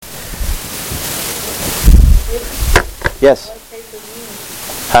Yes.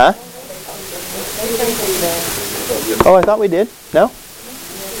 Huh? Oh, I thought we did. No?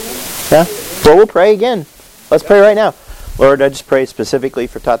 Yeah. Well, we'll pray again. Let's pray right now. Lord, I just pray specifically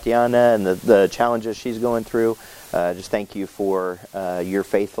for Tatiana and the challenges she's going through. Just thank you for your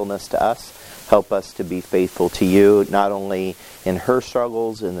faithfulness to us. Help us to be faithful to you, not only in her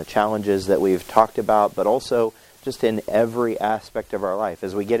struggles and the challenges that we've talked about, but also just in every aspect of our life.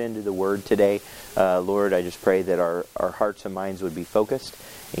 As we get into the Word today, Lord, I just pray that our hearts and minds would be focused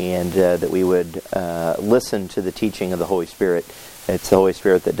and that we would listen to the teaching of the Holy Spirit. It's the Holy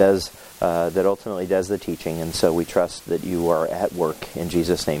Spirit that ultimately does the teaching, and so we trust that you are at work. In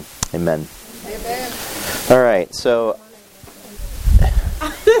Jesus' name, amen. Amen. All right, so...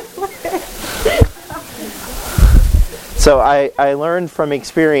 So I learned from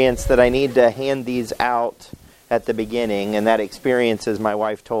experience that I need to hand these out at the beginning, and that experience is my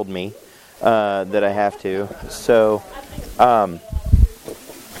wife told me that I have to. So,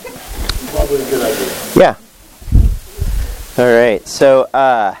 Probably a good idea. Yeah. All right. So,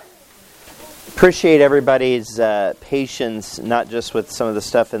 appreciate everybody's patience, not just with some of the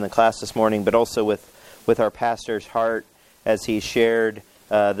stuff in the class this morning, but also with our pastor's heart as he shared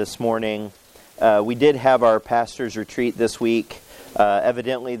this morning. We did have our pastor's retreat this week.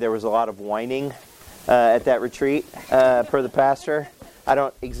 Evidently, there was a lot of whining at that retreat per the pastor. I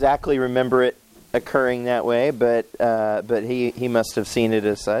don't exactly remember it occurring that way, but he must have seen it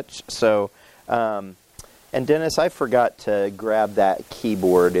as such. So, and Dennis, I forgot to grab that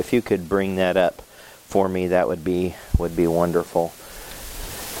keyboard. If you could bring that up for me, that would be wonderful.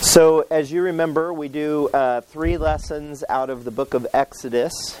 So, as you remember, we do 3 lessons out of the book of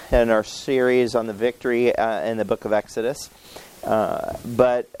Exodus in our series on the victory in the book of Exodus.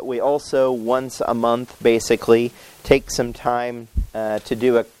 But we also, once a month, basically, take some time to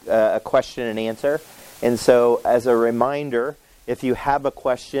do a question and answer. And so, as a reminder, if you have a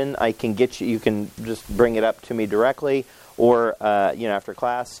question, I can get you. You can just bring it up to me directly, or after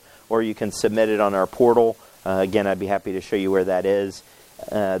class, or you can submit it on our portal. Again, I'd be happy to show you where that is.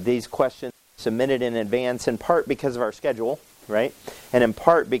 These questions submitted in advance, in part because of our schedule, right? And in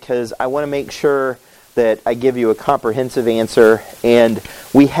part because I want to make sure that I give you a comprehensive answer. And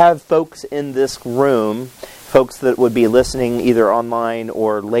we have folks in this room, folks that would be listening either online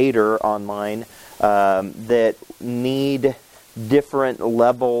or later online, that need different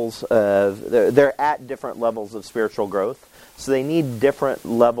levels of, they're at different levels of spiritual growth. So they need different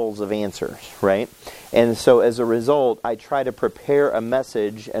levels of answers, right? And so as a result, I try to prepare a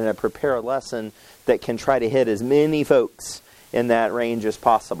message and I prepare a lesson that can try to hit as many folks in that range as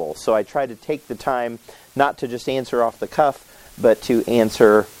possible. So I try to take the time not to just answer off the cuff, but to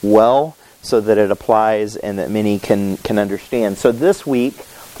answer well so that it applies and that many can understand. So this week,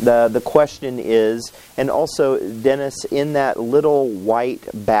 the question is, and also, Dennis, in that little white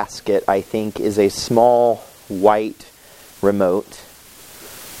basket, I think, is a small white remote.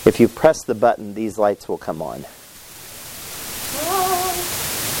 If you press the button, these lights will come on.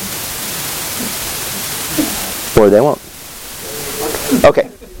 Or they won't. Okay.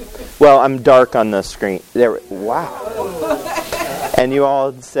 Well, I'm dark on the screen. There. Wow. And you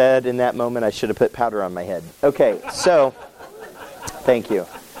all said in that moment I should have put powder on my head. Okay, so, thank you.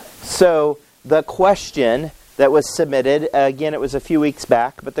 So, the question that was submitted, again, it was a few weeks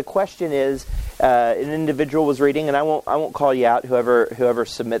back, but the question is, an individual was reading, and I won't call you out, whoever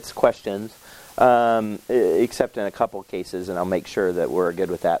submits questions, except in a couple cases, and I'll make sure that we're good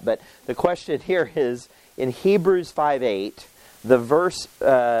with that. But the question here is, in Hebrews 5:8, the verse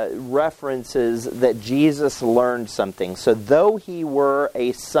references that Jesus learned something. So though he were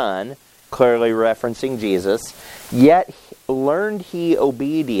a son, clearly referencing Jesus, yet learned he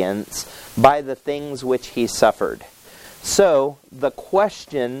obedience by the things which he suffered. So the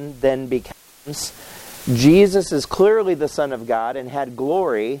question then becomes, Jesus is clearly the Son of God and had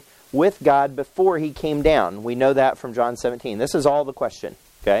glory with God before he came down. We know that from John 17. This is all the question,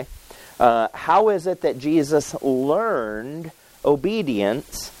 okay? How is it that Jesus learned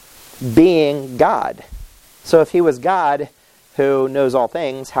obedience being God? So if he was God who knows all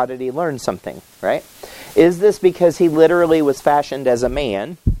things, how did he learn something, right? Is this because he literally was fashioned as a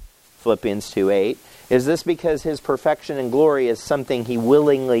man? Philippians 2:8. Is this because his perfection and glory is something he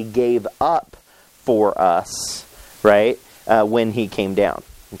willingly gave up for us, right, when he came down?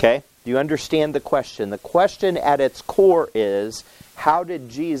 Okay? Do you understand the question? The question at its core is, how did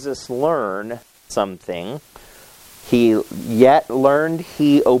Jesus learn something? He yet learned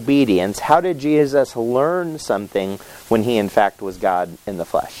he obedience. How did Jesus learn something when he in fact was God in the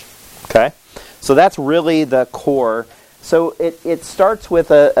flesh? Okay? So that's really the core So it starts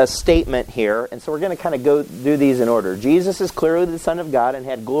with a statement here, and so we're going to kind of go do these in order. Jesus is clearly the Son of God and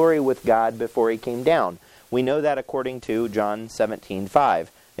had glory with God before he came down. We know that according to John 17:5.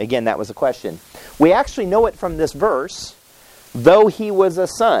 Again, that was a question. We actually know it from this verse, though he was a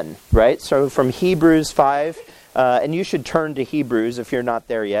son, right? So from Hebrews 5, and you should turn to Hebrews if you're not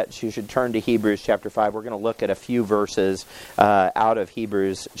there yet. You should turn to Hebrews chapter 5. We're going to look at a few verses out of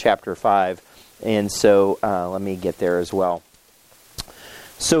Hebrews chapter 5. And so let me get there as well.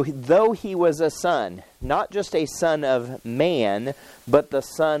 So though he was a son, not just a son of man, but the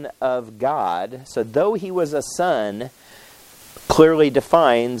Son of God. So though he was a son, clearly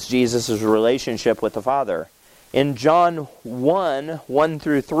defines Jesus' relationship with the Father. In John 1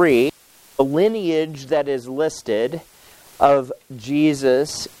 through 3, the lineage that is listed of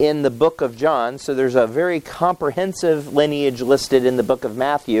Jesus in the book of John. So there's a very comprehensive lineage listed in the book of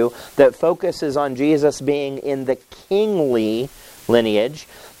Matthew that focuses on Jesus being in the kingly lineage.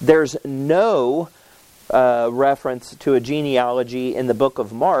 There's no reference to a genealogy in the book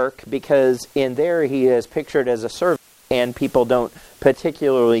of Mark, because in there he is pictured as a servant, and people don't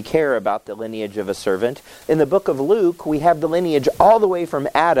particularly care about the lineage of a servant. In the book of Luke, we have the lineage all the way from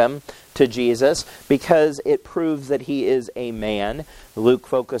Adam to Jesus, because it proves that he is a man. Luke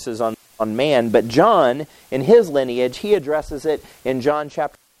focuses on man, but John, in his lineage, he addresses it in John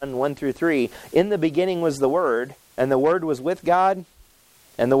chapter 1 through 3. In the beginning was the Word, and the Word was with God,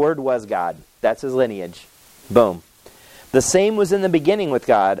 and the Word was God. That's his lineage. Boom. The same was in the beginning with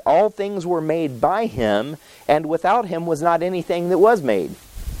God. All things were made by him, and without him was not anything that was made.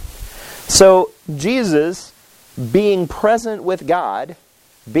 So Jesus, being present with God,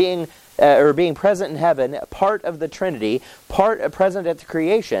 being present in heaven, part of the Trinity, present at the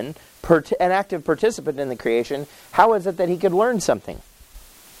creation, an active participant in the creation, how is it that he could learn something?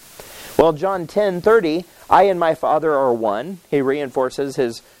 Well, John 10:30, I and my Father are one. He reinforces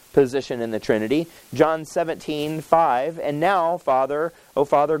his position in the Trinity. John 17:5, and now, Father, O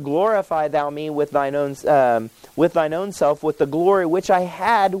Father, glorify thou me with thine own self, with the glory which I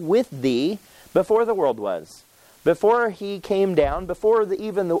had with thee before the world was. Before he came down, before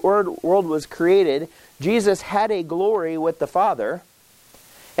even the world was created, Jesus had a glory with the Father.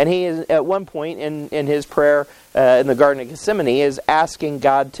 And he is, at one point in his prayer in the Garden of Gethsemane, is asking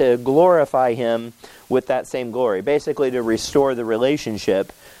God to glorify him with that same glory. Basically to restore the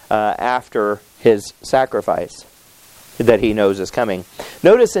relationship after his sacrifice that he knows is coming.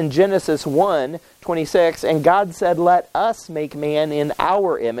 Notice in Genesis 1:26, and God said, let us make man in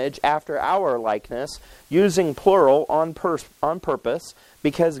our image, after our likeness, using plural on purpose,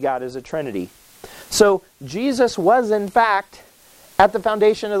 because God is a Trinity. So Jesus was in fact at the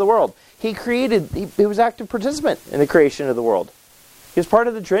foundation of the world. He was active participant in the creation of the world. He was part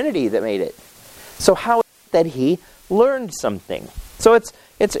of the Trinity that made it. So how is it that he learned something? So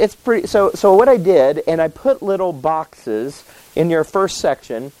it's pretty. So what I did, and I put little boxes in your first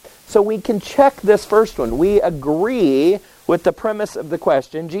section, so we can check this first one. We agree with the premise of the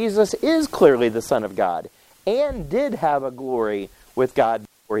question. Jesus is clearly the Son of God, and did have a glory with God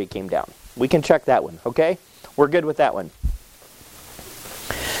before he came down. We can check that one. Okay, we're good with that one.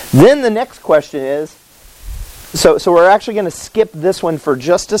 Then the next question is, so we're actually going to skip this one for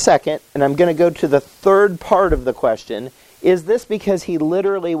just a second, and I'm going to go to the third part of the question. Is this because he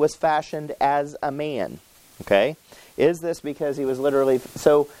literally was fashioned as a man? Okay? Is this because he was literally...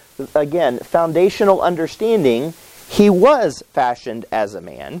 So, again, foundational understanding, he was fashioned as a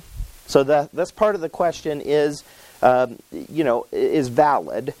man. So this part of the question is, is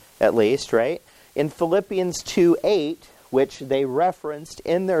valid, at least, right? In Philippians 2:8, which they referenced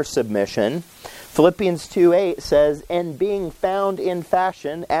in their submission, Philippians 2:8 says, and being found in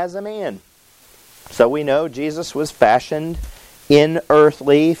fashion as a man. So we know Jesus was fashioned in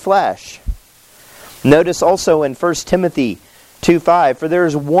earthly flesh. Notice also in 1 Timothy 2:5, for there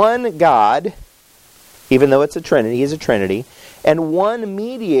is one God, even though it's a Trinity, he's a Trinity, and one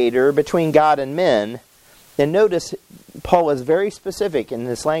mediator between God and men. And notice Paul is very specific in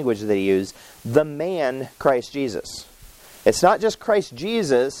this language that he used, the man Christ Jesus. It's not just Christ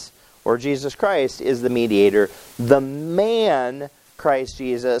Jesus or Jesus Christ is the mediator. The man Christ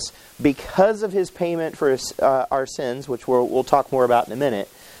Jesus, because of his payment for our sins, which we'll talk more about in a minute,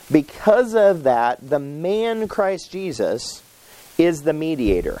 because of that, the man Christ Jesus is the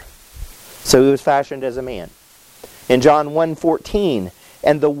mediator. So he was fashioned as a man. In John 1:14,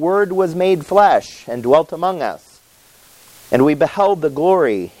 and the Word was made flesh and dwelt among us. And we beheld the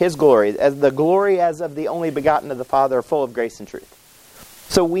glory, his glory, as the glory as of the only begotten of the Father, full of grace and truth.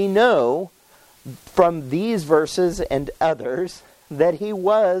 So we know from these verses and others that he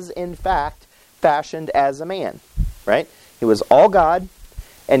was, in fact, fashioned as a man. right? He was all God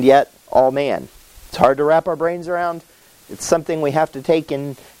and yet all man. It's hard to wrap our brains around. It's something we have to take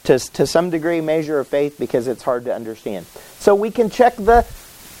in to some degree measure of faith because it's hard to understand. So we can check the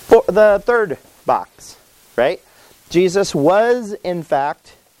third box, right? Jesus was, in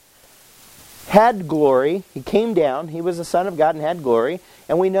fact, had glory. He came down. He was the Son of God and had glory.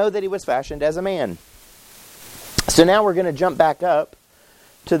 And we know that he was fashioned as a man. So now we're going to jump back up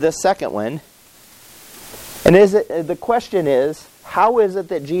to this second one. And the question is, how is it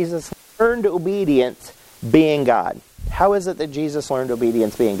that Jesus learned obedience being God? How is it that Jesus learned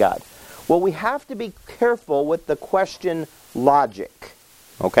obedience being God? Well, we have to be careful with the question logic.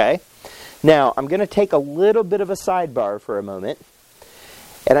 Okay? Now, I'm going to take a little bit of a sidebar for a moment.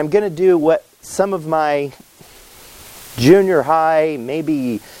 And I'm going to do what some of my junior high,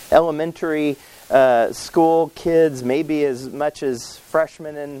 maybe elementary school kids, maybe as much as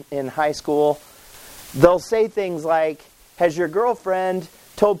freshmen in high school, they'll say things like, has your girlfriend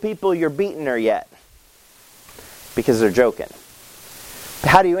told people you're beating her yet? Because they're joking.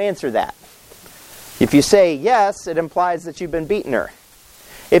 How do you answer that? If you say yes, it implies that you've been beating her.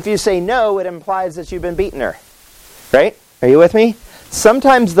 If you say no, it implies that you've been beating her. Right? Are you with me?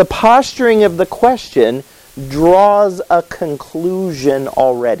 Sometimes the posturing of the question draws a conclusion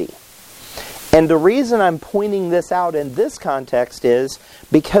already. And the reason I'm pointing this out in this context is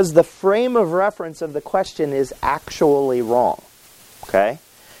because the frame of reference of the question is actually wrong. Okay?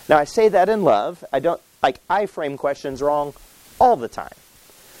 Now I say that in love. I frame questions wrong all the time.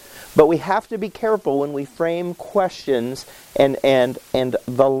 But we have to be careful when we frame questions and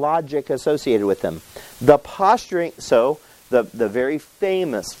the logic associated with them. The posturing, so the very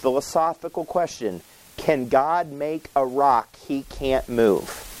famous philosophical question, can God make a rock he can't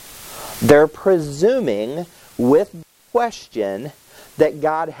move? They're presuming with the question that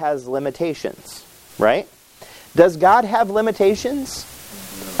God has limitations, right? Does God have limitations?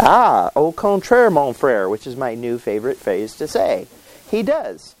 Au contraire, mon frère, which is my new favorite phrase to say. He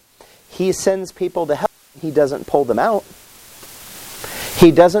does. He sends people to hell. He doesn't pull them out.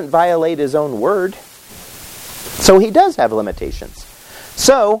 He doesn't violate his own word. So he does have limitations.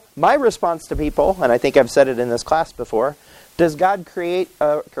 So, my response to people, and I think I've said it in this class before, can God create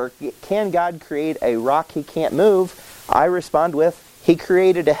a rock he can't move? I respond with, he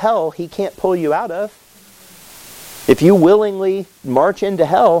created a hell he can't pull you out of. If you willingly march into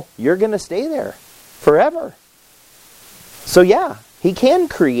hell, you're going to stay there forever. So yeah, he can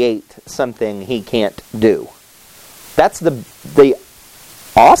create something he can't do. That's the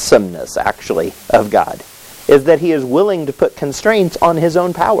awesomeness, actually, of God, is that he is willing to put constraints on his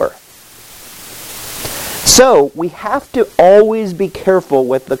own power. So, we have to always be careful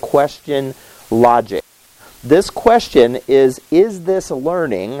with the question logic. This question is this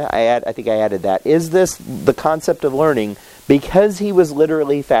learning, I think I added that, is this the concept of learning because he was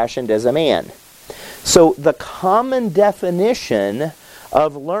literally fashioned as a man? So, the common definition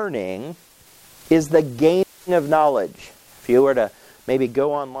of learning is the gaining of knowledge. If you were to maybe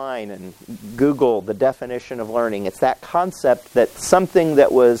go online and Google the definition of learning, it's that concept that something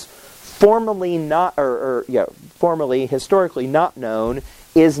that was formerly historically not known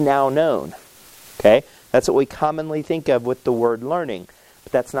is now known. Okay? That's what we commonly think of with the word learning.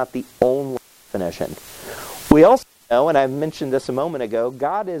 But that's not the only definition. We also know, and I mentioned this a moment ago,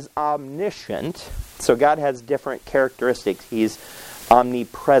 God is omniscient. So God has different characteristics. He's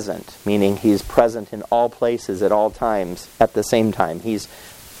omnipresent, meaning he's present in all places at all times at the same time. He's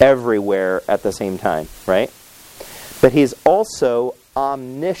everywhere at the same time, right? But he's also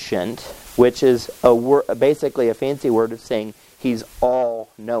omniscient, which is basically a fancy word of saying he's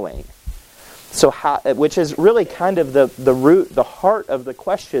all-knowing. So, which is really kind of the root, the heart of the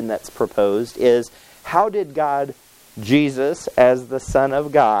question that's proposed is, how did God, Jesus, as the Son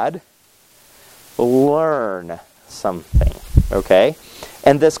of God, learn something? Okay?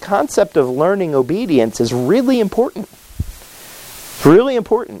 And this concept of learning obedience is really important. It's really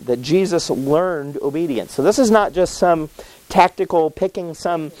important that Jesus learned obedience. So this is not just some tactical picking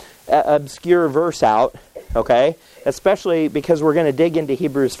some obscure verse out, okay? Especially because we're going to dig into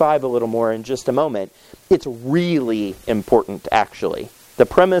Hebrews 5 a little more in just a moment. It's really important, actually. The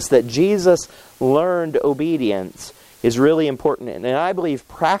premise that Jesus learned obedience is really important, and I believe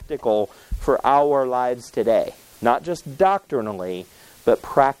practical for our lives today. Not just doctrinally, but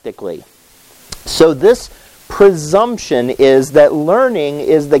practically. So this presumption is that learning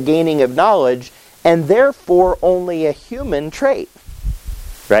is the gaining of knowledge, and therefore only a human trait.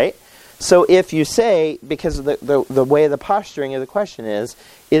 Right? So if you say, because of the way the posturing of the question is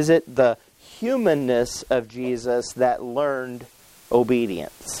it the humanness of Jesus that learned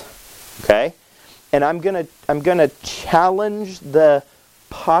obedience? Okay? And I'm gonna challenge the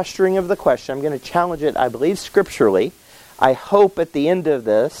posturing of the question. I'm going to challenge it, I believe, scripturally. I hope at the end of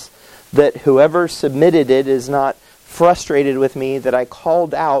this that whoever submitted it is not frustrated with me that I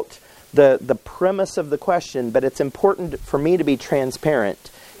called out the premise of the question, but it's important for me to be transparent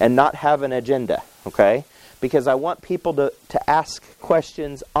and not have an agenda, okay? Because I want people to ask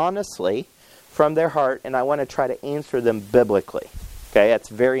questions honestly from their heart, and I want to try to answer them biblically, okay? That's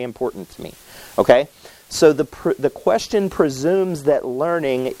very important to me, okay? So the question presumes that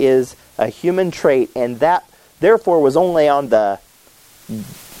learning is a human trait, and that therefore was only on the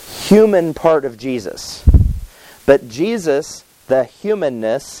human part of Jesus. But Jesus, the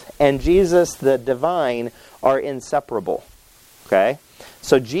humanness, and Jesus, the divine, are inseparable. Okay?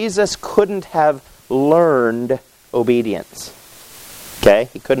 So Jesus couldn't have learned obedience. Okay?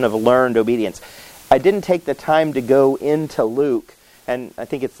 He couldn't have learned obedience. I didn't take the time to go into Luke, and I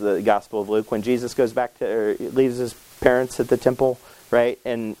think it's the Gospel of Luke, when Jesus goes back to, or leaves his parents at the temple, right?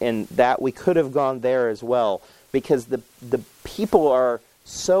 And that we could have gone there as well, because the people are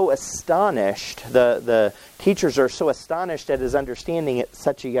so astonished, the teachers are so astonished at his understanding at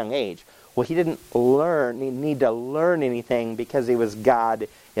such a young age. Well, he didn't need to learn anything because he was God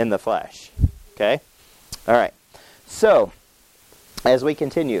in the flesh. Okay? All right. So, as we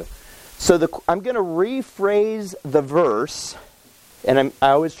continue. So I'm going to rephrase the verse, and I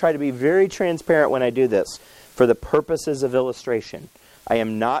always try to be very transparent when I do this, for the purposes of illustration. I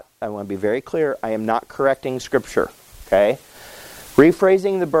want to be very clear, I am not correcting Scripture. Okay?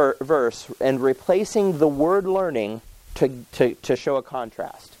 Rephrasing the verse and replacing the word learning to show a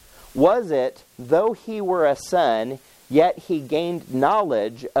contrast. Was it, though he were a son, yet he gained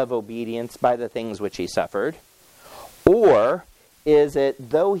knowledge of obedience by the things which he suffered? Or is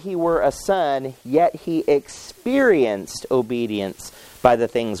it, though he were a son, yet he experienced obedience by the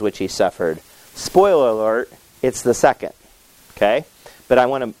things which he suffered? Spoiler alert, it's the second. Okay? But I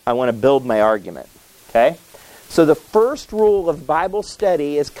want to build my argument. Okay? So the first rule of Bible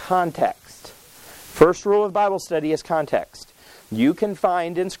study is context. First rule of Bible study is context. You can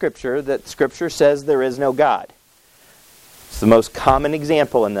find in Scripture that Scripture says there is no God. It's the most common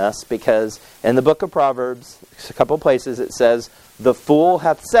example in this, because in the book of Proverbs, a couple places it says, "The fool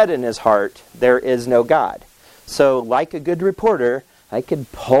hath said in his heart, there is no God." So like a good reporter, I could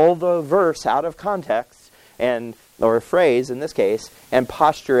pull the verse out of context, or a phrase in this case, and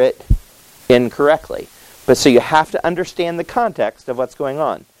posture it incorrectly. But so you have to understand the context of what's going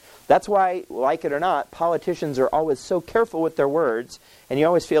on. That's why, like it or not, politicians are always so careful with their words, and you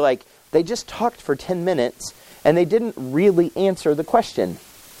always feel like they just talked for 10 minutes and they didn't really answer the question.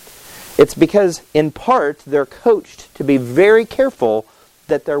 It's because, in part, they're coached to be very careful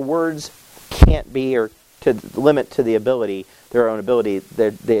that their words can't be, or to limit to their own ability,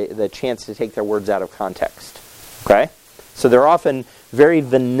 the chance to take their words out of context. Okay? So they're often very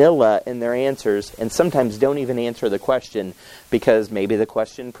vanilla in their answers, and sometimes don't even answer the question, because maybe the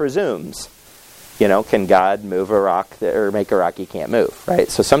question presumes, can God move a rock or make a rock he can't move, right?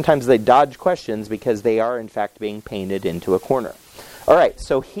 So sometimes they dodge questions because they are in fact being painted into a corner. All right,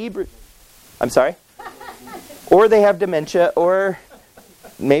 so I'm sorry? Or they have dementia, or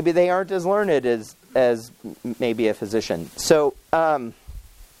maybe they aren't as learned as maybe a physician. So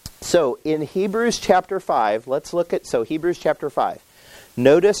in Hebrews chapter 5, let's look at, Hebrews chapter 5.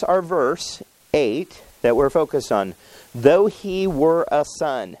 Notice our verse 8 that we're focused on. Though he were a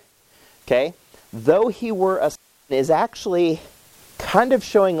son. Okay? Though he were a son is actually kind of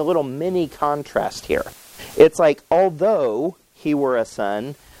showing a little mini contrast here. It's like, although he were a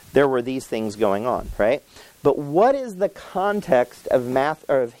son, there were these things going on, right? But what is the context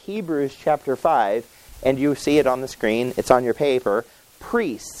of Hebrews chapter 5? And you see it on the screen. It's on your paper.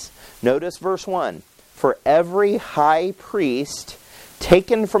 Priests. Notice verse 1. For every high priest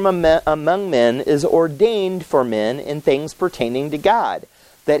taken from among men is ordained for men in things pertaining to God,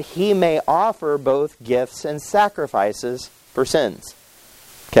 that he may offer both gifts and sacrifices for sins.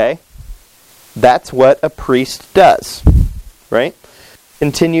 Okay? That's what a priest does. Right?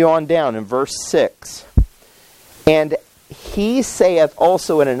 Continue on down in verse 6. And he saith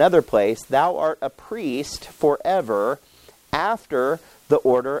also in another place, Thou art a priest forever after the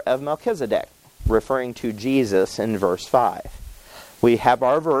order of Melchizedek, referring to Jesus in verse 5. We have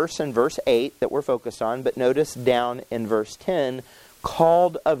our verse in verse 8 that we're focused on, but notice down in verse 10,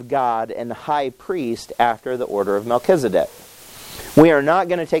 called of God and high priest after the order of Melchizedek. We are not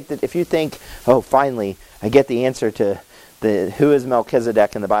going to take if you think, oh, finally, I get the answer to who is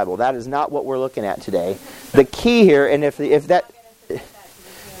Melchizedek in the Bible. That is not what we're looking at today. The key here, and if that,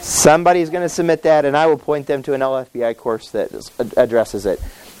 somebody's going to submit that, and I will point them to an LFBI course that addresses it.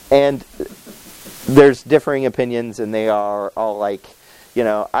 And there's differing opinions, and they are all like,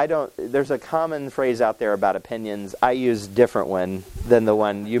 there's a common phrase out there about opinions. I use a different one than the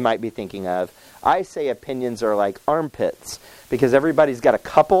one you might be thinking of. I say opinions are like armpits, because everybody's got a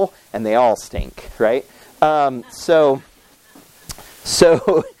couple, and they all stink, right? But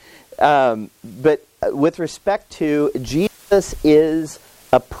with respect to Jesus is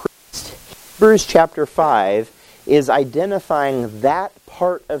a priest, Hebrews chapter 5 is identifying that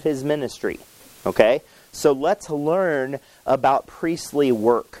part of his ministry. Okay? So let's learn about priestly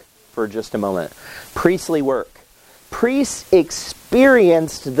work for just a moment. Priestly work. Priests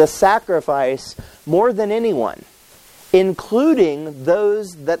experienced the sacrifice more than anyone, including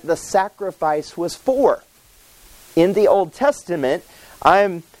those that the sacrifice was for. In the Old Testament,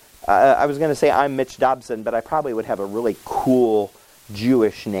 I was going to say I'm Mitch Dobson, but I probably would have a really cool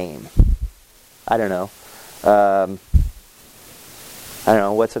Jewish name. I don't know.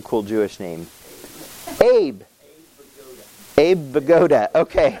 What's a cool Jewish name? Abe. Abe Vigoda.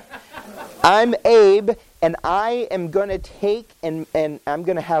 Okay. I'm Abe, and I am going to take and I'm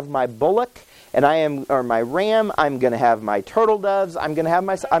going to have my bullock, or my ram. I'm going to have my turtle doves. I'm going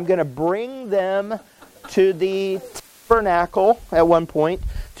to bring them to the tabernacle at one point,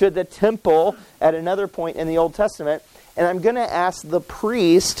 to the temple at another point in the Old Testament, and I'm going to ask the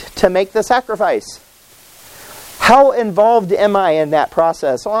priest to make the sacrifice. How involved am I in that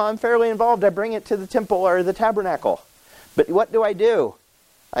process? Well, I'm fairly involved. I bring it to the temple or the tabernacle. But what do?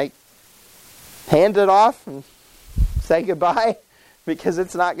 I hand it off and say goodbye because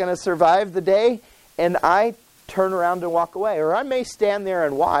it's not going to survive the day, and I turn around and walk away. Or I may stand there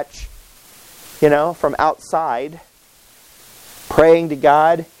and watch, from outside, praying to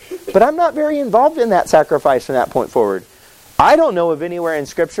God. But I'm not very involved in that sacrifice from that point forward. I don't know of anywhere in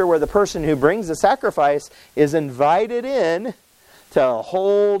Scripture where the person who brings the sacrifice is invited in to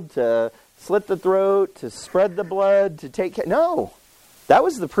hold, to slit the throat, to spread the blood, to take care. No, that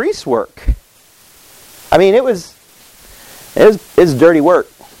was the priest's work. I mean, it was dirty work.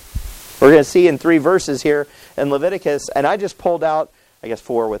 We're going to see in 3 verses here in Leviticus, and I just pulled out, I guess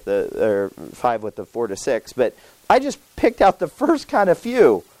 5 with the 4 to 6, but I just picked out the first kind of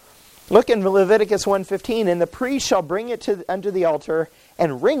few. Look in Leviticus 1:15, and the priest shall bring it unto the altar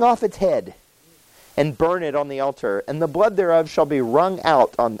and wring off its head and burn it on the altar, and the blood thereof shall be wrung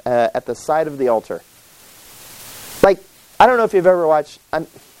out at the side of the altar. Like, I don't know if you've ever watched.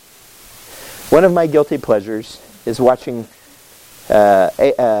 One of my guilty pleasures is watching Headline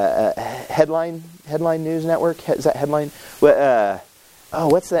News Network. Is that Headline?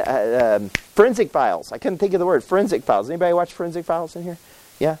 What's that? Forensic Files. I couldn't think of the word. Forensic Files. Anybody watch Forensic Files in here?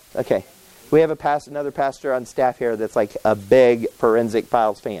 Yeah? Okay. We have another pastor on staff here that's like a big Forensic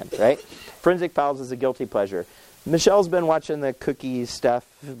Files fan, right? Forensic Files is a guilty pleasure. Michelle's been watching the cookie stuff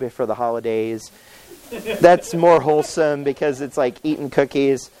for the holidays. That's more wholesome because it's like eating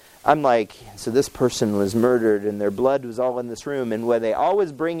cookies. I'm like, so this person was murdered and their blood was all in this room. And when they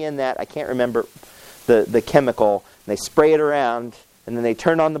always bring in that, I can't remember the chemical, and they spray it around, and then they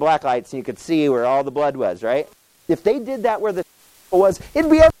turn on the black lights and you could see where all the blood was, right? If they did that where the was, it'd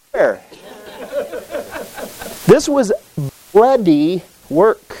be everywhere. This was bloody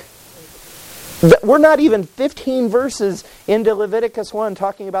work. We're not even 15 verses into Leviticus 1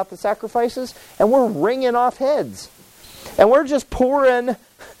 talking about the sacrifices, and we're wringing off heads. And we're just pouring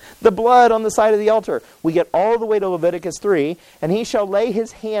the blood on the side of the altar. We get all the way to Leviticus 3, and he shall lay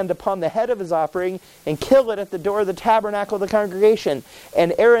his hand upon the head of his offering and kill it at the door of the tabernacle of the congregation.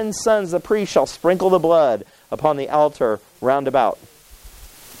 And Aaron's sons, the priests, shall sprinkle the blood upon the altar round about.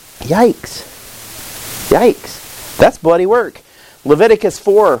 Yikes. Yikes. That's bloody work. Leviticus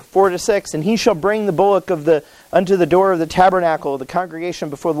 4 to 6, and he shall bring the bullock unto the door of the tabernacle of the congregation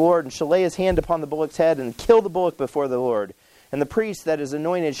before the Lord, and shall lay his hand upon the bullock's head, and kill the bullock before the Lord. And the priest that is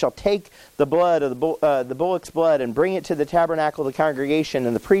anointed shall take the blood of the bullock's blood, and bring it to the tabernacle of the congregation,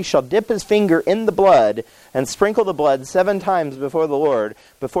 and the priest shall dip his finger in the blood, and sprinkle the blood 7 times before the Lord,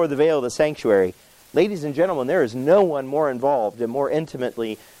 before the veil of the sanctuary. Ladies and gentlemen, there is no one more involved and more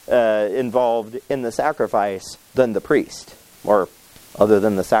intimately involved in the sacrifice than the priest. Or other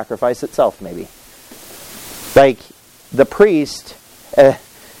than the sacrifice itself, maybe. Like, the priest,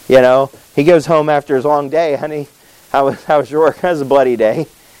 he goes home after his long day. Honey, how was your work? That was a bloody day.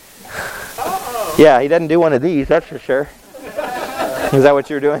 Uh-oh. Yeah, he doesn't do one of these, that's for sure. Is that what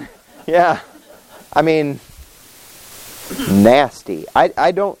you're doing? Yeah. I mean, nasty.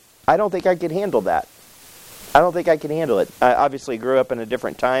 I don't think I could handle that. I don't think I can handle it. I obviously grew up in a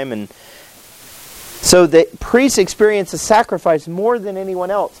different time, and so the priests experienced the sacrifice more than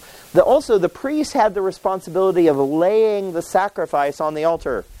anyone else. Also, the priest had the responsibility of laying the sacrifice on the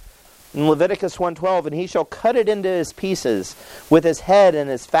altar. In Leviticus 1:12, and he shall cut it into his pieces with his head and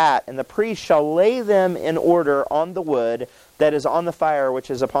his fat, and the priest shall lay them in order on the wood that is on the fire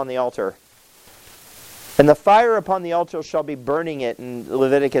which is upon the altar. And the fire upon the altar shall be burning it, in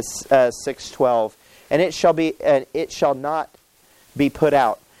Leviticus 6:12, and it shall not be put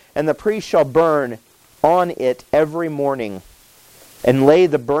out. And the priest shall burn on it every morning, and lay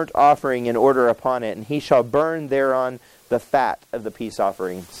the burnt offering in order upon it, and he shall burn thereon the fat of the peace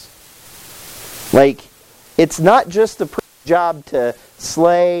offerings. Like, it's not just the priest's job to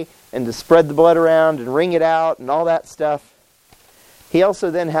slay and to spread the blood around and wring it out and all that stuff. He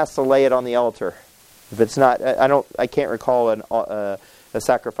also then has to lay it on the altar. If it's not, I can't recall a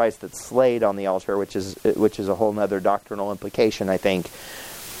sacrifice that's slayed on the altar, which is a whole other doctrinal implication, I think.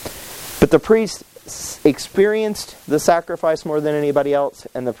 But the priest experienced the sacrifice more than anybody else,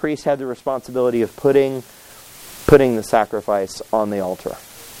 and the priest had the responsibility of putting the sacrifice on the altar.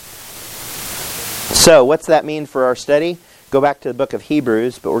 So, what's that mean for our study? Go back to the book of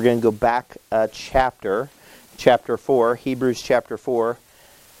Hebrews, but we're going to go back a chapter 4, Hebrews chapter 4,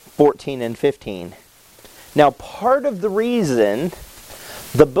 14 and 15. Now, part of the reason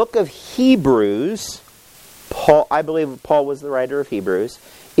the book of Hebrews, I believe Paul was the writer of Hebrews,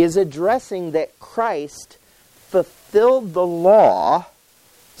 is addressing that Christ fulfilled the law.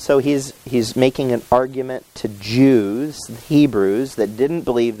 So he's making an argument to Jews, Hebrews, that didn't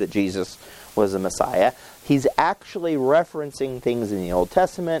believe that Jesus was the Messiah. He's actually referencing things in the Old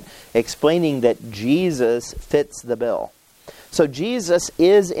Testament, explaining that Jesus fits the bill. So Jesus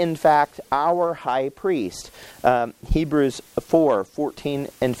is, in fact, our high priest. Hebrews 4, 14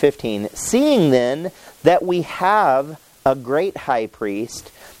 and 15. Seeing then that we have a great high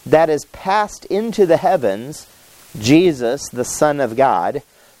priest that is passed into the heavens, Jesus, the Son of God.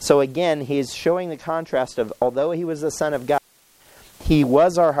 So again, he's showing the contrast of, although he was the Son of God, he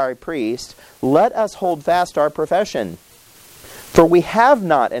was our high priest. Let us hold fast our profession. For we have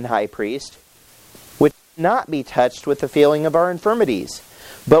not an high priest which not be touched with the feeling of our infirmities,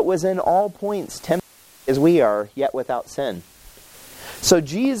 but was in all points tempted as we are, yet without sin. So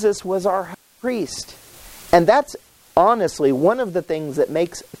Jesus was our high priest. And that's honestly one of the things that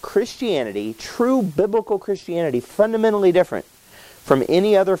makes Christianity, true biblical Christianity, fundamentally different from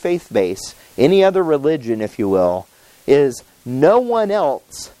any other faith base, any other religion, if you will, is no one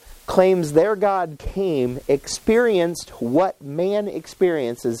else claims their God came, experienced what man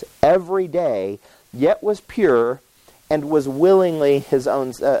experiences every day, yet was pure, and was willingly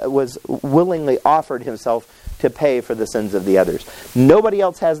offered himself to pay for the sins of the others. Nobody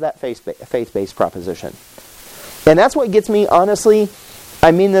else has that faith-based proposition. And that's what gets me, honestly,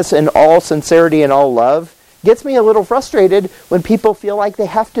 I mean this in all sincerity and all love, gets me a little frustrated when people feel like they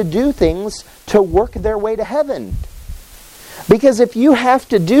have to do things to work their way to heaven. Because if you have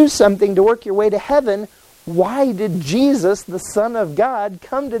to do something to work your way to heaven, why did Jesus, the Son of God,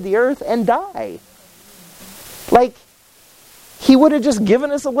 come to the earth and die? Like, he would have just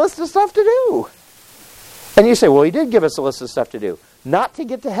given us a list of stuff to do. And you say, well, he did give us a list of stuff to do. Not to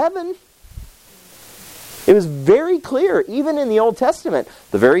get to heaven. It was very clear, even in the Old Testament,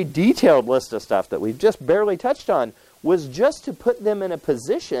 the very detailed list of stuff that we've just barely touched on was just to put them in a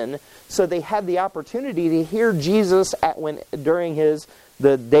position so they had the opportunity to hear Jesus during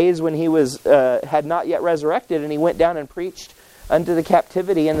the days when he was had not yet resurrected, and he went down and preached unto the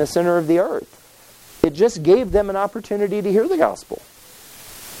captivity in the center of the earth. It just gave them an opportunity to hear the gospel.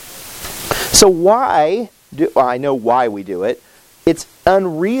 So I know why we do it. It's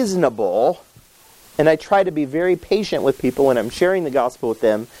unreasonable. And I try to be very patient with people when I'm sharing the gospel with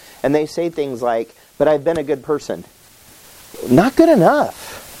them, and they say things like, but I've been a good person. Not good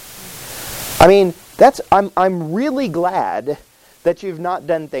enough. I mean, I'm really glad that you've not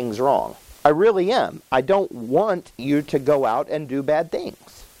done things wrong. I really am. I don't want you to go out and do bad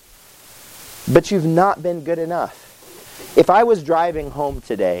things. But you've not been good enough. If I was driving home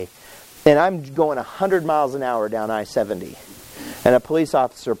today, and I'm going 100 miles an hour down I-70, and a police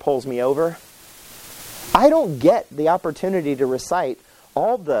officer pulls me over, I don't get the opportunity to recite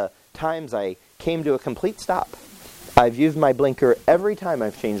all the times I came to a complete stop. I've used my blinker every time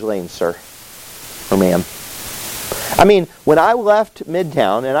I've changed lanes, sir. Or ma'am. I mean, when I left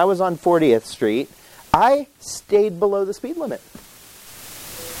Midtown and I was on 40th Street, I stayed below the speed limit.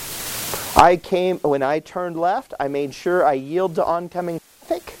 When I turned left, I made sure I yielded to oncoming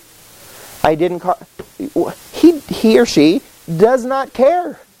traffic. I didn't he or she does not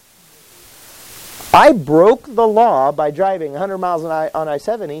care. I broke the law by driving 100 miles on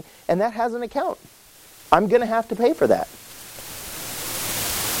I-70, and that has an account. I'm going to have to pay for that.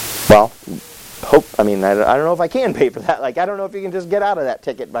 Well, I don't know if I can pay for that. Like, I don't know if you can just get out of that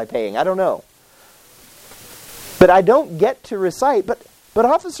ticket by paying. I don't know. But I don't get to recite. But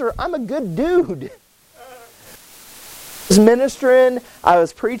officer, I'm a good dude. I was ministering. I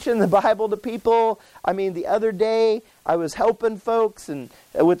was preaching the Bible to people. I mean, the other day, I was helping folks and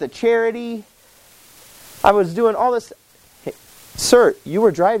with a charity. I was doing all this. Hey, sir, you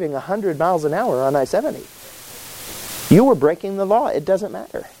were driving 100 miles an hour on I-70. You were breaking the law. It doesn't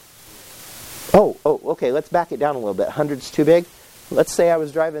matter. Oh, okay, let's back it down a little bit. 100's too big. Let's say I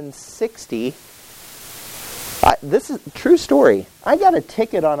was driving 60. This is a true story. I got a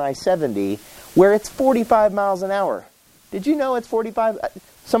ticket on I-70 where it's 45 miles an hour. Did you know it's 45?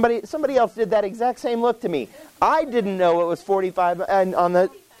 Somebody else did that exact same look to me. I didn't know it was 45. And on the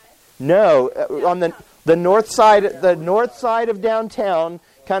north side of downtown,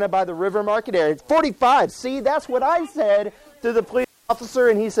 kind of by the River Market area, it's 45. See, that's what I said to the police officer,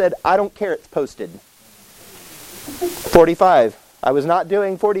 and he said, I don't care, it's posted. 45. I was not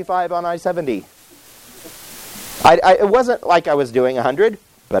doing 45 on I-70. It wasn't like I was doing 100,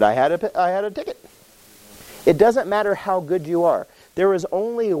 but I had a ticket. It doesn't matter how good you are. There is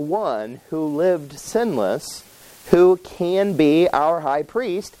only one who lived sinless, who can be our high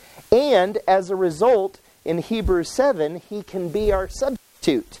priest, and as a result, in Hebrews 7, he can be our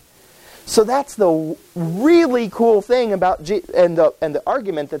substitute. So that's the really cool thing about and the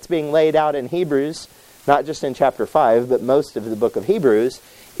argument that's being laid out in Hebrews, not just in chapter 5, but most of the book of Hebrews,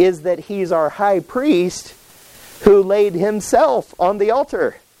 is that he's our high priest who laid himself on the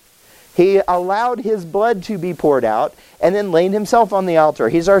altar. He allowed his blood to be poured out and then laid himself on the altar.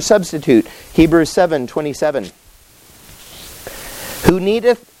 He's our substitute. Hebrews 7:27. Who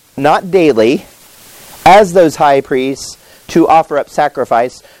needeth not daily, as those high priests, to offer up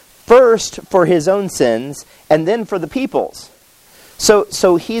sacrifice, first for his own sins, and then for the people's.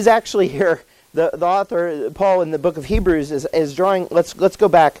 So he's actually here, the author, Paul, in the book of Hebrews, is drawing, let's go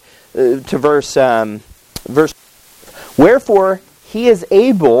back to verse. Wherefore he is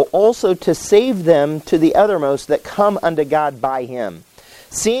able also to save them to the uttermost that come unto God by him,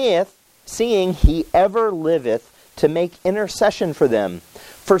 seeing he ever liveth to make intercession for them.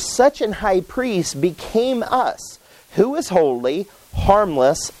 For such an high priest became us, who is holy,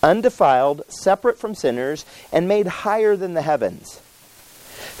 harmless, undefiled, separate from sinners, and made higher than the heavens,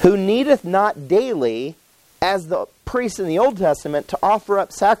 who needeth not daily, as the priests in the Old Testament, to offer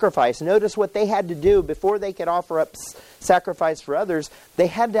up sacrifice. Notice what they had to do before they could offer up sacrifice for others. They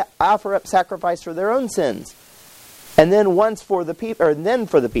had to offer up sacrifice for their own sins, and then once for the people, or then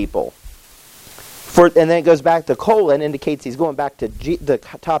for the people. And then it goes back to colon, indicates he's going back to the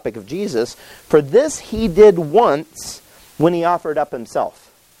topic of Jesus. For this he did once when he offered up himself.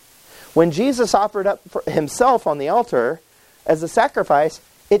 When Jesus offered up for himself on the altar as a sacrifice,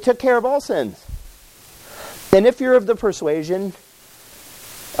 it took care of all sins. And if you're of the persuasion,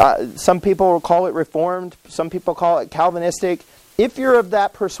 some people will call it Reformed, some people call it Calvinistic. If you're of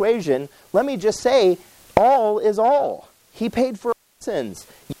that persuasion, let me just say, all is all. He paid for all sins.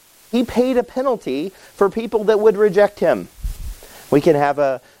 He paid a penalty for people that would reject him. We can have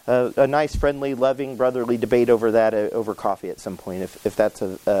a nice, friendly, loving, brotherly debate over that over coffee at some point, if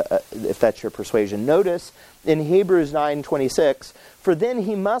that's your persuasion. Notice in Hebrews 9:26, for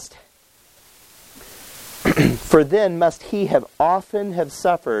then must he have often have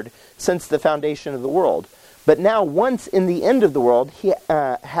suffered since the foundation of the world. But now once in the end of the world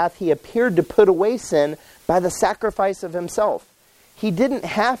hath he appeared to put away sin by the sacrifice of himself. He didn't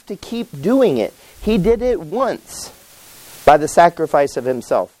have to keep doing it. He did it once by the sacrifice of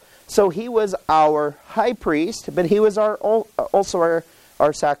himself. So he was our high priest, but he was also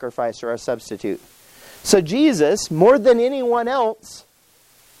our sacrifice, or our substitute. So Jesus, more than anyone else,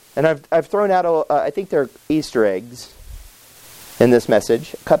 and I've thrown out, I think they're Easter eggs in this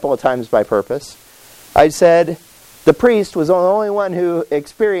message, a couple of times by purpose. I said the priest was the only one who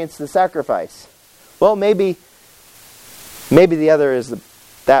experienced the sacrifice. Well, maybe the other is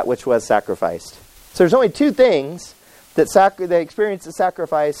that which was sacrificed. So there's only two things that experience the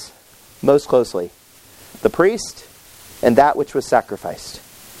sacrifice most closely: the priest and that which was sacrificed.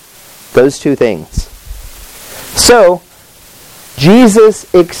 Those two things. So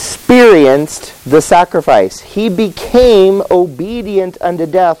Jesus experienced the sacrifice. He became obedient unto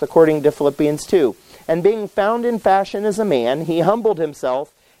death, according to Philippians 2. And being found in fashion as a man, he humbled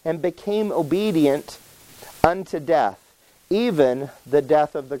himself and became obedient unto death, even the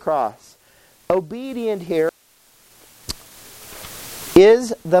death of the cross. Obedient here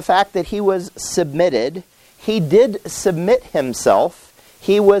is the fact that he was submitted. He did submit himself.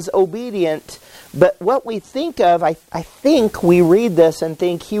 He was obedient, But what we think of, I think we read this and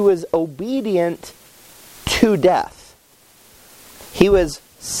think he was obedient to death. He was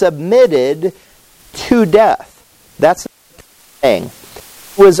submitted to death. That's the thing.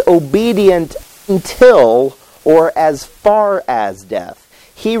 He was obedient until or as far as death.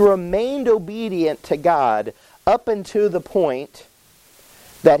 He remained obedient to God up until the point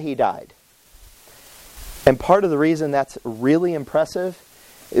that he died. And part of the reason that's really impressive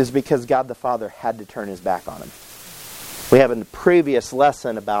is because God the Father had to turn his back on him. We have a previous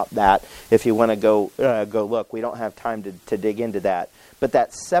lesson about that. If you want to go look, we don't have time to dig into that. But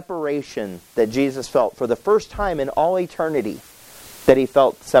that separation that Jesus felt for the first time in all eternity, that he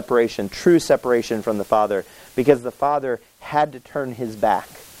felt separation, true separation from the Father, because the Father had to turn his back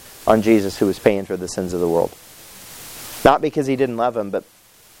on Jesus, who was paying for the sins of the world. Not because he didn't love him, but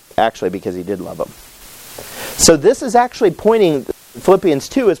actually because he did love him. So this is actually pointing, Philippians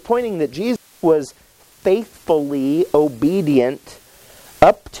 2 is pointing that Jesus was faithfully obedient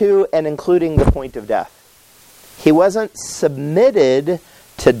up to and including the point of death. He wasn't submitted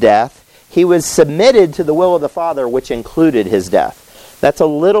to death. He was submitted to the will of the Father, which included his death. That's a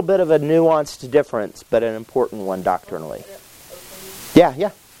little bit of a nuanced difference, but an important one doctrinally.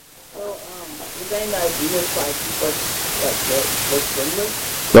 Yeah. Well, they know Jesus was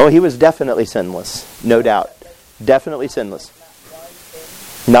sinless? No, he was definitely sinless. No doubt. Definitely sinless.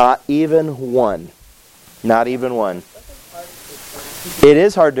 Not even one. Not even one. It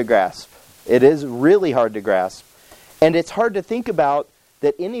is hard to grasp. It is really hard to grasp. And it's hard to think about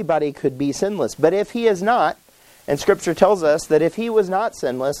that anybody could be sinless. But if he is not, and Scripture tells us that if he was not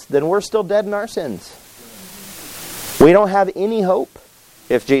sinless, then we're still dead in our sins. We don't have any hope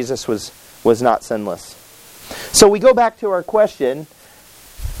if Jesus was not sinless. So we go back to our question.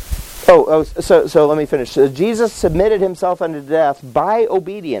 So let me finish. So Jesus submitted himself unto death by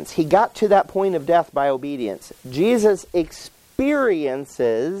obedience. He got to that point of death by obedience. Jesus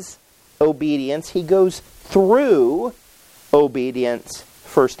experiences obedience. He goes through obedience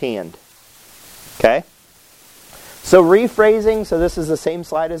firsthand. Okay? So rephrasing, so this is the same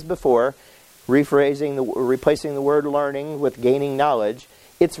slide as before. Replacing the word learning with gaining knowledge.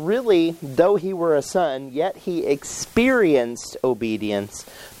 It's really, though he were a son, yet he experienced obedience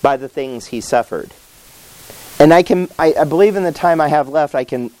by the things he suffered. And I believe in the time I have left, I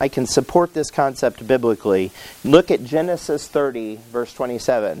can support this concept biblically. Look at Genesis 30, verse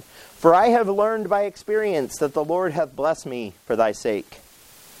 27. For I have learned by experience that the Lord hath blessed me for thy sake.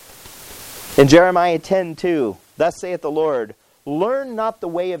 In Jeremiah 10:2, thus saith the Lord, learn not the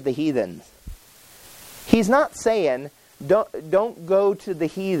way of the heathen. He's not saying, don't go to the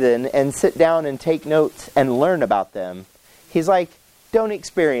heathen and sit down and take notes and learn about them. He's like, don't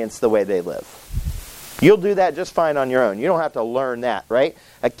experience the way they live. You'll do that just fine on your own. You don't have to learn that, right?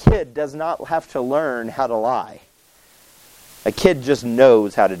 A kid does not have to learn how to lie. A kid just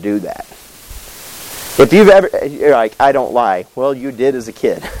knows how to do that. If you've ever, you're like, I don't lie. Well, you did as a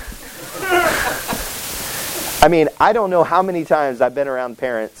kid. I mean, I don't know how many times I've been around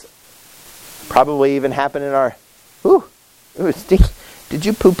parents, probably even happened in our, did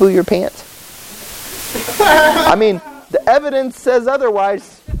you poo-poo your pants? I mean, the evidence says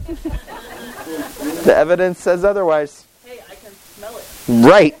otherwise. The evidence says otherwise. Hey, I can smell it.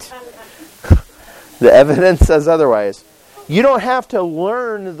 Right. The evidence says otherwise. You don't have to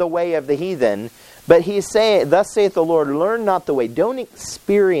learn the way of the heathen, but he's saying, thus saith the Lord, learn not the way. Don't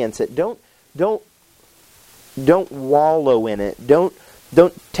experience it. Don't wallow in it. Don't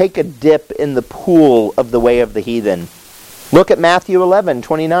take a dip in the pool of the way of the heathen. Look at Matthew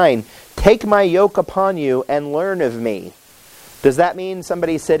 11:29. Take my yoke upon you and learn of me. Does that mean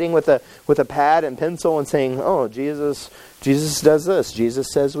somebody sitting with a pad and pencil and saying, oh, Jesus does this.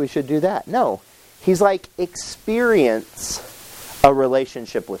 Jesus says we should do that. No. He's like, experience a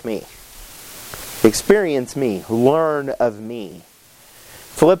relationship with me. Experience me. Learn of me.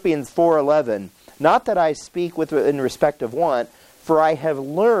 Philippians 4:11. Not that I speak in respect of want, for I have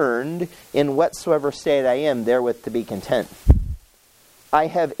learned in whatsoever state I am therewith to be content. I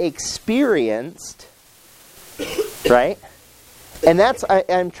have experienced, right? And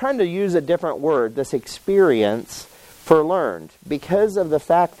I'm trying to use a different word, this experience, for learned, because of the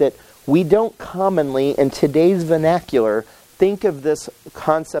fact that we don't commonly, in today's vernacular, think of this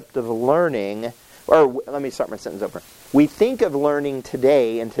concept of learning, or let me start my sentence over. We think of learning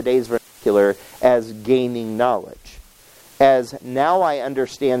today, in today's vernacular, as gaining knowledge. As now I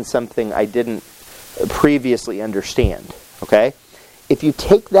understand something I didn't previously understand. Okay? If you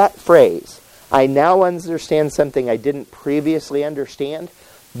take that phrase, I now understand something I didn't previously understand,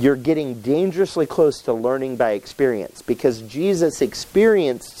 you're getting dangerously close to learning by experience. Because Jesus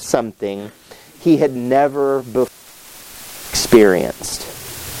experienced something he had never before experienced.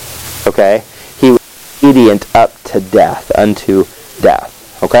 Okay? He was obedient up to death, unto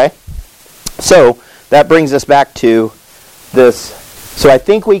death. Okay? So, that brings us back to this. So I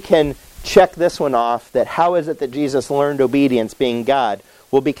think we can check this one off, that how is it that Jesus learned obedience being God?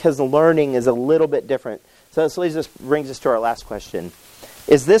 Well, because learning is a little bit different. So this brings us to our last question.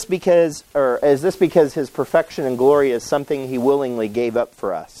 Is this because his perfection and glory is something he willingly gave up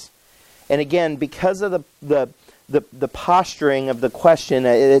for us? And again, because of the posturing of the question,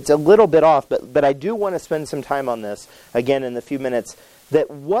 it's a little bit off, but I do want to spend some time on this, again, in the few minutes, that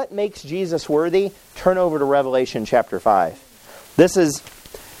what makes Jesus worthy? Turn over to Revelation chapter 5.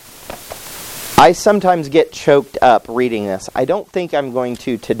 I sometimes get choked up reading this. I don't think I'm going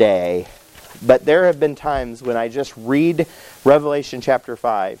to today, but there have been times when I just read Revelation chapter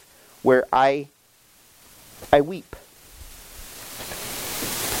 5 where I weep.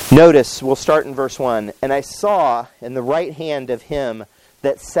 Notice, we'll start in verse 1. And I saw in the right hand of him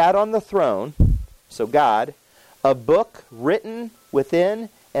that sat on the throne, so God, a book written within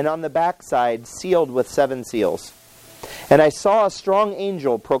and on the backside, sealed with 7 seals. And I saw a strong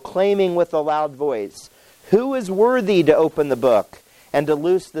angel proclaiming with a loud voice, "Who is worthy to open the book and to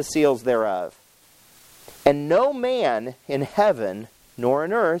loose the seals thereof?" And no man in heaven, nor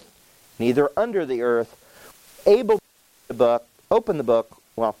in earth, neither under the earth, able to open the book,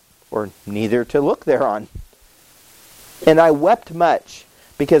 or neither to look thereon. And I wept much,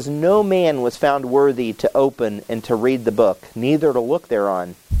 because no man was found worthy to open and to read the book, neither to look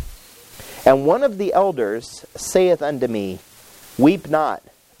thereon. And one of the elders saith unto me, "Weep not,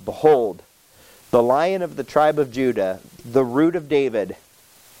 behold, the Lion of the tribe of Judah, the Root of David,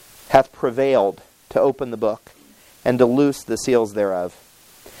 hath prevailed to open the book, and to loose the seals thereof."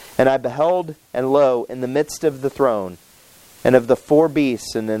 And I beheld, and lo, in the midst of the throne, and of the 4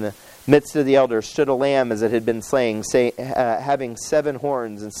 beasts, and in the midst of the elders, stood a lamb as it had been slain, having 7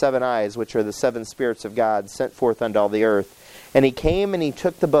 horns and 7 eyes, which are the 7 spirits of God, sent forth unto all the earth. And he came and he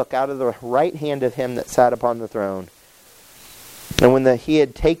took the book out of the right hand of him that sat upon the throne. And when he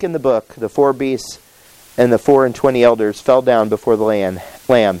had taken the book, the 4 beasts and the 24 elders fell down before the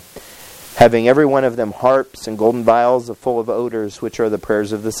Lamb, having every one of them harps and golden vials full of odors, which are the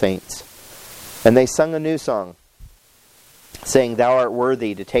prayers of the saints. And they sung a new song, saying, "Thou art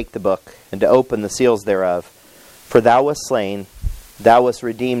worthy to take the book, and to open the seals thereof. For thou wast slain, thou wast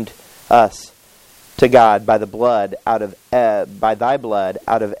redeemed us to God by thy blood out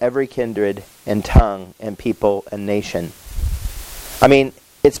of every kindred and tongue and people and nation." I mean,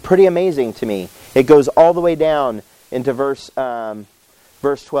 it's pretty amazing to me. It goes all the way down into verse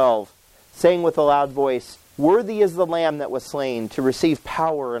 12, saying with a loud voice, "Worthy is the Lamb that was slain to receive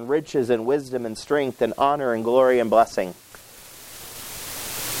power and riches and wisdom and strength and honor and glory and blessing."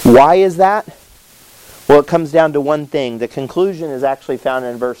 Why is that? Well, it comes down to one thing. The conclusion is actually found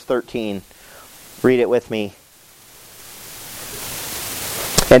in verse 13. Read it with me.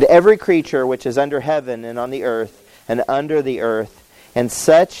 "And every creature which is under heaven and on the earth and under the earth, and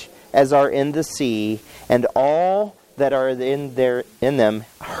such as are in the sea, and all that are in them,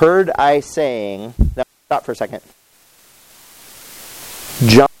 heard I saying..." Now, stop for a second.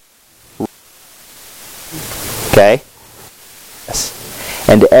 John. Okay. Yes.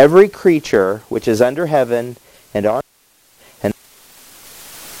 "And every creature which is under heaven and on, and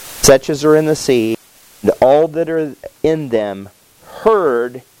such as are in the sea, and all that are in them,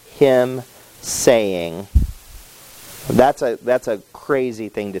 heard him saying." That's a crazy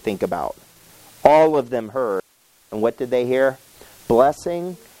thing to think about. All of them heard. And what did they hear?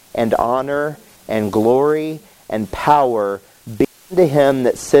 "Blessing and honor and glory and power be unto him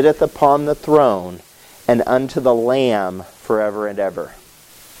that sitteth upon the throne, and unto the Lamb forever and ever."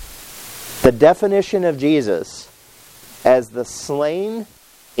 The definition of Jesus as the slain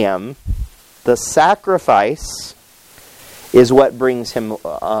Lamb, the sacrifice, is what brings him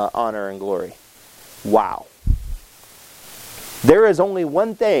honor and glory. Wow. There is only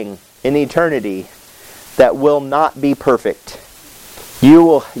one thing in eternity that will not be perfect. You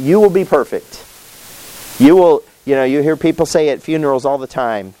will be perfect. You hear people say at funerals all the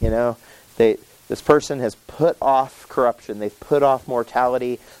time, this person has put off corruption, they've put off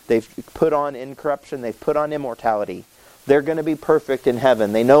mortality, they've put on incorruption, they've put on immortality. They're going to be perfect in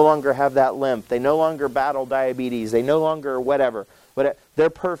heaven. They no longer have that limp. They no longer battle diabetes. They no longer whatever. They're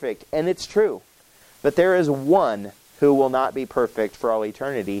perfect, and it's true. But there is one who will not be perfect for all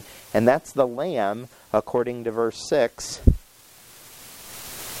eternity, and that's the Lamb, according to verse 6,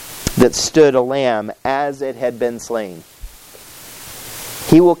 that stood a lamb as it had been slain.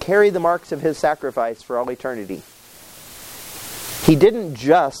 He will carry the marks of his sacrifice for all eternity. He didn't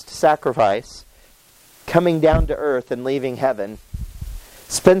just sacrifice coming down to earth and leaving heaven,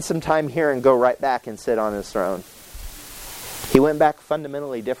 spend some time here and go right back and sit on his throne. He went back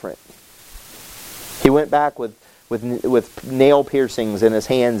fundamentally different. He went back with nail piercings in his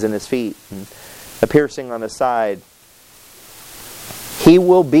hands and his feet, and a piercing on his side. He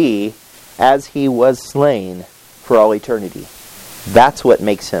will be as he was slain for all eternity. That's what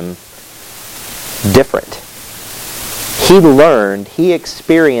makes him different. He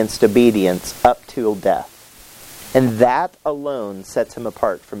experienced obedience up till death. And that alone sets him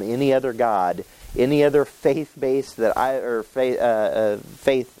apart from any other God, any other faith-based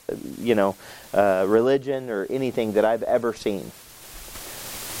religion or anything that I've ever seen.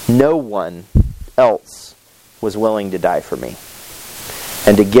 No one else was willing to die for me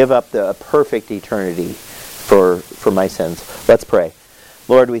and to give up a perfect eternity for my sins. Let's pray.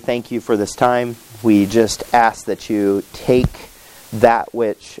 Lord, we thank you for this time. We just ask that you take that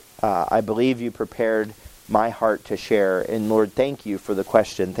which I believe you prepared my heart to share. And Lord, thank you for the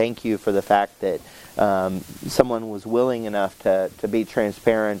question. Thank you for the fact that someone was willing enough to be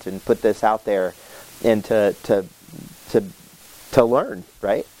transparent and put this out there and to learn,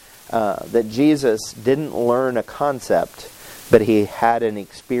 right? That Jesus didn't learn a concept, but he had an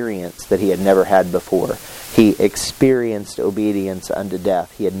experience that he had never had before. He experienced obedience unto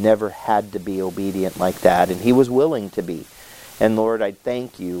death. He had never had to be obedient like that, and he was willing to be. And Lord, I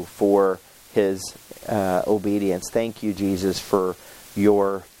thank you for his obedience. Thank you, Jesus, for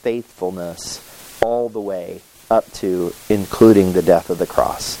your faithfulness all the way up to including the death of the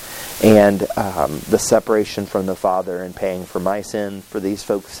cross and the separation from the Father and paying for my sin, for these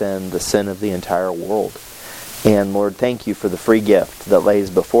folks' sin, the sin of the entire world. And Lord, thank you for the free gift that lays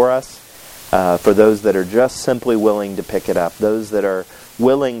before us, for those that are just simply willing to pick it up, those that are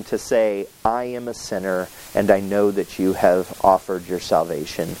willing to say, I am a sinner and I know that you have offered your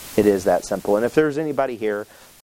salvation. It is that simple. And if there's anybody here